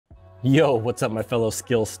Yo, what's up my fellow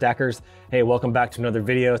skill stackers? Hey, welcome back to another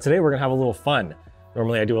video. Today we're gonna have a little fun.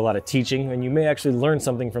 Normally I do a lot of teaching and you may actually learn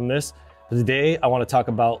something from this. But today I wanna talk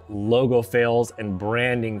about logo fails and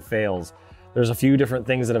branding fails. There's a few different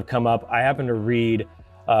things that have come up. I happen to read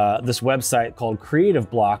this website called Creative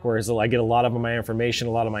Block, where I get a lot of my information,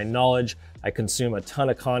 a lot of my knowledge. I consume a ton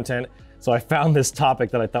of content. So I found this topic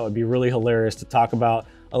that I thought would be really hilarious to talk about.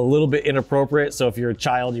 A little bit inappropriate, so if you're a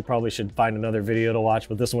child, you probably should find another video to watch,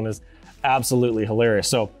 but this one is absolutely hilarious.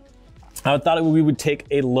 So I thought we would take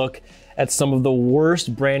a look at some of the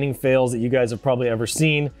worst branding fails that you guys have probably ever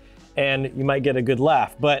seen, and you might get a good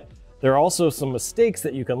laugh. But there are also some mistakes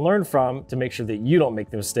that you can learn from to make sure that you don't make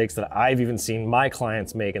the mistakes that I've even seen my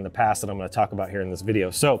clients make in the past that I'm gonna talk about here in this video.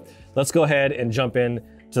 So let's go ahead and jump in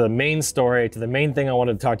to the main story, to the main thing I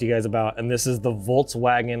wanted to talk to you guys about, and this is the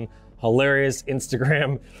Volkswagen hilarious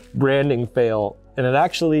Instagram branding fail, and it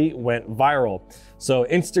actually went viral. So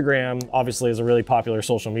Instagram obviously is a really popular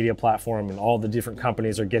social media platform and all the different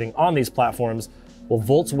companies are getting on these platforms. Well,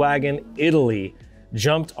 Volkswagen Italy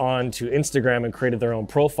jumped onto Instagram and created their own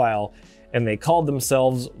profile, and they called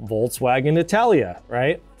themselves Volkswagen Italia,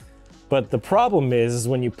 right? But the problem is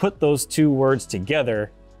when you put those two words together,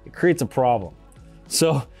 it creates a problem.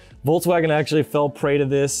 So Volkswagen actually fell prey to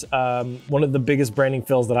this. One of the biggest branding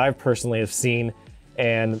fails that I've personally have seen,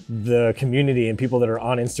 and the community and people that are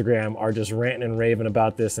on Instagram are just ranting and raving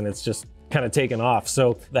about this, and it's just kind of taken off.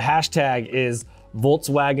 So the hashtag is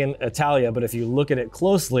Volkswagen Italia, but if you look at it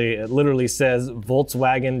closely, it literally says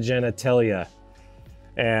Volkswagen Genitalia.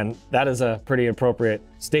 And that is a pretty appropriate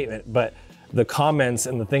statement, but the comments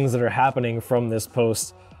and the things that are happening from this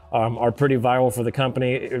post are pretty viral for the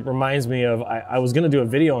company. It reminds me of, I was gonna do a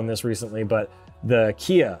video on this recently, but the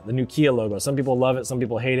new Kia logo. Some people love it, some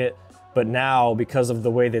people hate it, but now because of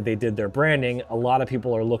the way that they did their branding, a lot of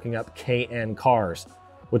people are looking up KN cars,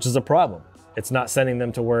 which is a problem. It's not sending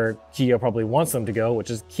them to where Kia probably wants them to go, which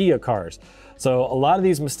is Kia cars. So a lot of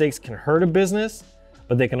these mistakes can hurt a business,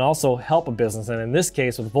 but they can also help a business. And in this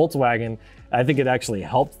case with Volkswagen, I think it actually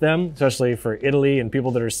helped them, especially for Italy and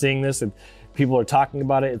people that are seeing this, and people are talking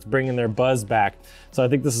about it. It's bringing their buzz back. So I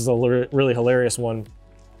think this is a really hilarious one.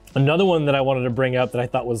 Another one that I wanted to bring up that I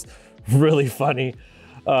thought was really funny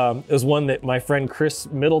is one that my friend Chris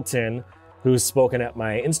Middleton, who's spoken at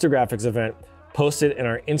my Instagraphics event, posted in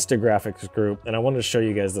our Instagraphics group. And I wanted to show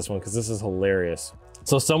you guys this one because this is hilarious.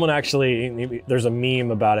 So someone actually, there's a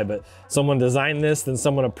meme about it, but someone designed this, then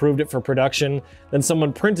someone approved it for production, then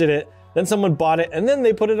someone printed it, then someone bought it, and then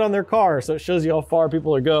they put it on their car. So it shows you how far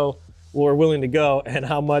people are willing to go and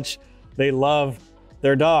how much they love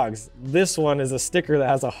their dogs. This one is a sticker that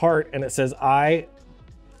has a heart and it says, it's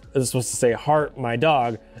supposed to say heart my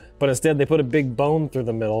dog, but instead they put a big bone through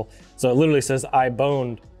the middle. So it literally says, I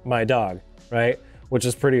boned my dog, right? Which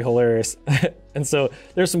is pretty hilarious. And so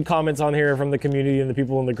there's some comments on here from the community and the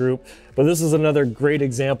people in the group, but this is another great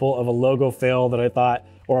example of a logo fail that I thought,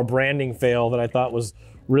 or a branding fail that I thought was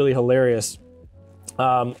really hilarious.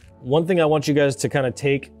 One thing I want you guys to kind of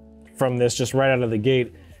take from this just right out of the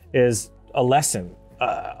gate is a lesson.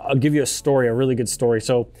 I'll give you a story, a really good story.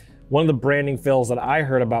 So one of the branding fails that I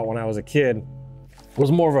heard about when I was a kid was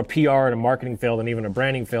more of a PR and a marketing fail than even a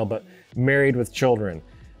branding fail, but Married with Children.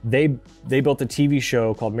 They built a TV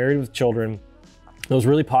show called Married with Children. It was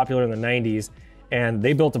really popular in the 90s, and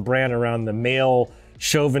they built a brand around the male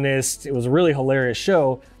chauvinist. It was a really hilarious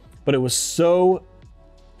show, but it was so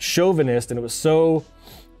chauvinist and it was so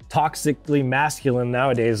toxically masculine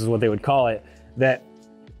nowadays is what they would call it, that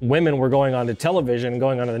women were going onto television,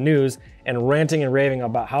 going onto the news and ranting and raving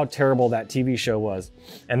about how terrible that TV show was.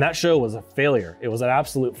 And that show was a failure. It was an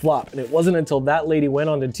absolute flop. And it wasn't until that lady went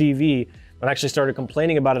onto TV and actually started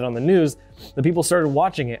complaining about it on the news, the people started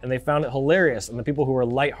watching it and they found it hilarious. And the people who were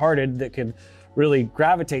lighthearted that could really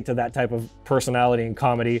gravitate to that type of personality and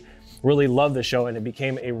comedy really loved the show, and it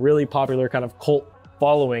became a really popular kind of cult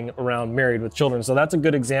following around Married with Children. So that's a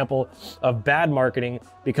good example of bad marketing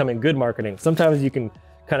becoming good marketing. Sometimes you can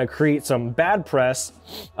kind of create some bad press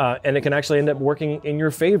and it can actually end up working in your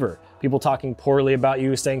favor. People talking poorly about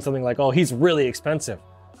you, saying something like, oh, he's really expensive.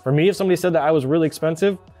 For me, if somebody said that I was really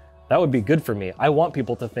expensive, that would be good for me. I want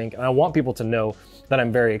people to think and I want people to know that I'm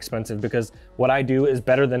very expensive, because what I do is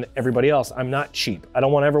better than everybody else. I'm not cheap. I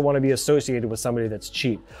don't ever want to be associated with somebody that's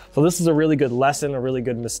cheap. So this is a really good lesson, a really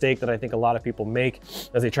good mistake that I think a lot of people make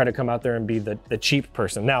as they try to come out there and be the cheap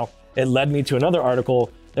person. Now, it led me to another article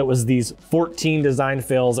that was these 14 design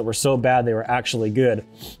fails that were so bad they were actually good.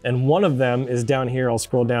 And one of them is down here. I'll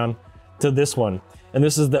scroll down to this one. And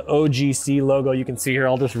this is the OGC logo. You can see here,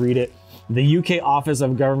 I'll just read it. The UK Office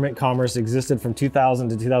of Government Commerce existed from 2000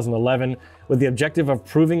 to 2011 with the objective of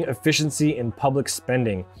proving efficiency in public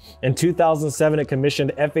spending. In 2007, it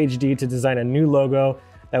commissioned FHD to design a new logo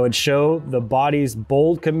that would show the body's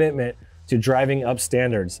bold commitment to driving up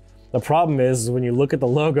standards. The problem is when you look at the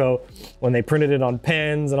logo, when they printed it on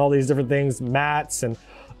pens and all these different things, mats and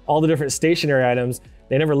all the different stationery items,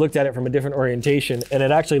 they never looked at it from a different orientation, and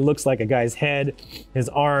it actually looks like a guy's head, his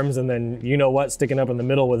arms, and then you know what, sticking up in the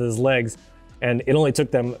middle with his legs. And it only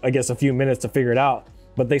took them, I guess, a few minutes to figure it out,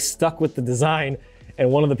 but they stuck with the design.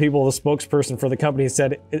 And one of the people, the spokesperson for the company,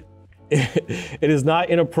 said it is not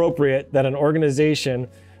inappropriate that an organization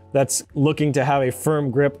that's looking to have a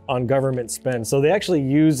firm grip on government spend. So they actually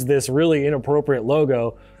use this really inappropriate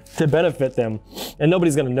logo to benefit them. And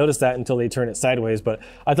nobody's gonna notice that until they turn it sideways. But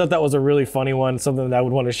I thought that was a really funny one, something that I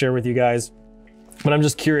would want to share with you guys. But I'm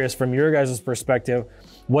just curious, from your guys' perspective,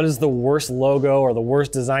 what is the worst logo or the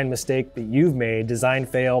worst design mistake that you've made, design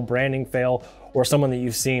fail, branding fail, or someone that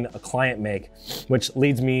you've seen a client make? Which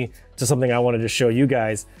leads me to something I wanted to show you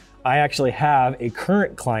guys. I actually have a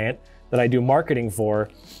current client that I do marketing for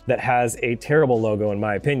that has a terrible logo, in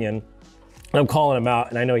my opinion. I'm calling him out,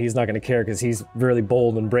 and I know he's not gonna care because he's really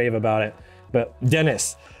bold and brave about it. But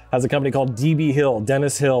Dennis has a company called DB Hill,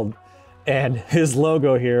 Dennis Hill. And his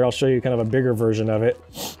logo here, I'll show you kind of a bigger version of it,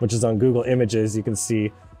 which is on Google Images. You can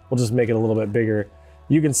see, we'll just make it a little bit bigger.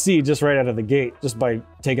 You can see just right out of the gate, just by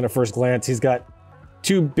taking a first glance, he's got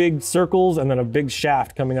two big circles and then a big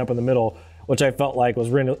shaft coming up in the middle, which I felt like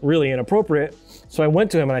was really inappropriate. So I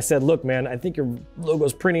went to him and I said, look, man, I think your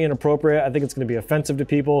logo's pretty inappropriate. I think it's gonna be offensive to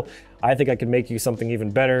people. I think I could make you something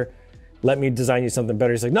even better. Let me design you something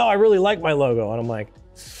better. He's like, no, I really like my logo. And I'm like,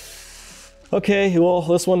 okay, well,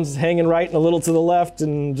 this one's hanging right and a little to the left,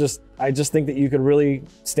 and I just think that you could really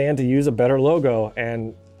stand to use a better logo.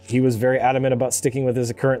 And he was very adamant about sticking with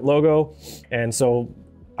his current logo, and so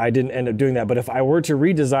I didn't end up doing that. But if I were to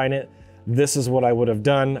redesign it, this is what I would have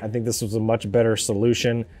done. I think this was a much better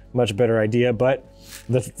solution, much better idea. But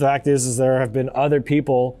the fact is there have been other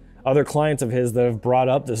people, other clients of his that have brought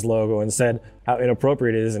up this logo and said how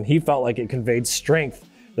inappropriate it is, and he felt like it conveyed strength,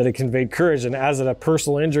 that it conveyed courage. And as a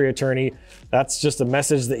personal injury attorney, that's just a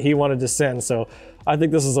message that he wanted to send. So I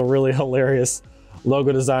think this is a really hilarious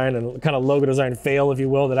logo design and kind of logo design fail, if you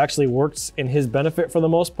will, that actually works in his benefit for the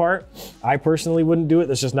most part. I personally wouldn't do it.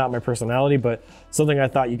 That's just not my personality, but something I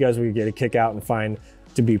thought you guys would get a kick out and find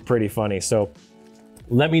to be pretty funny. So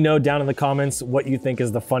let me know down in the comments what you think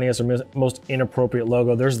is the funniest or most inappropriate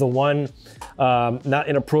logo. There's the one, not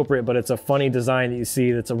inappropriate, but it's a funny design that you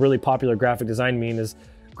see that's a really popular graphic design meme, is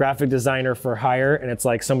graphic designer for hire, and it's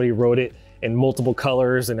like somebody wrote it in multiple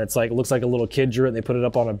colors, and it's like, looks like a little kid drew it and they put it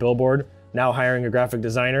up on a billboard, now hiring a graphic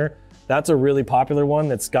designer. That's a really popular one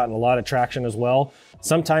that's gotten a lot of traction as well.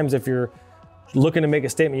 Sometimes if you're looking to make a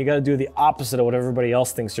statement, you got to do the opposite of what everybody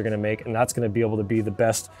else thinks you're going to make, and that's going to be able to be the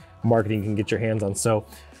best marketing you can get your hands on. So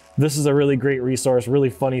this is a really great resource, really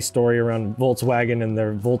funny story around Volkswagen and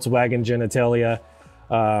their Volkswagen Genitalia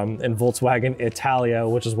and Volkswagen Italia,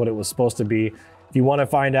 which is what it was supposed to be. If you want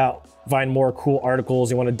to find more cool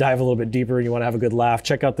articles, you want to dive a little bit deeper, you want to have a good laugh,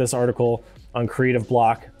 check out this article on Creative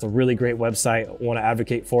Block. It's a really great website. I want to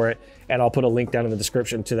advocate for it, and I'll put a link down in the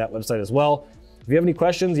description to that website as well. If you have any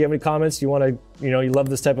questions, you have any comments, you want to, you love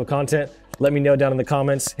this type of content, let me know down in the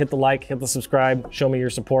comments. Hit the like, hit the subscribe, show me your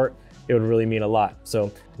support. It would really mean a lot.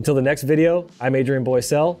 So until the next video, I'm Adrian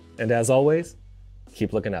Boysel, and as always,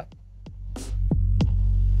 keep looking up.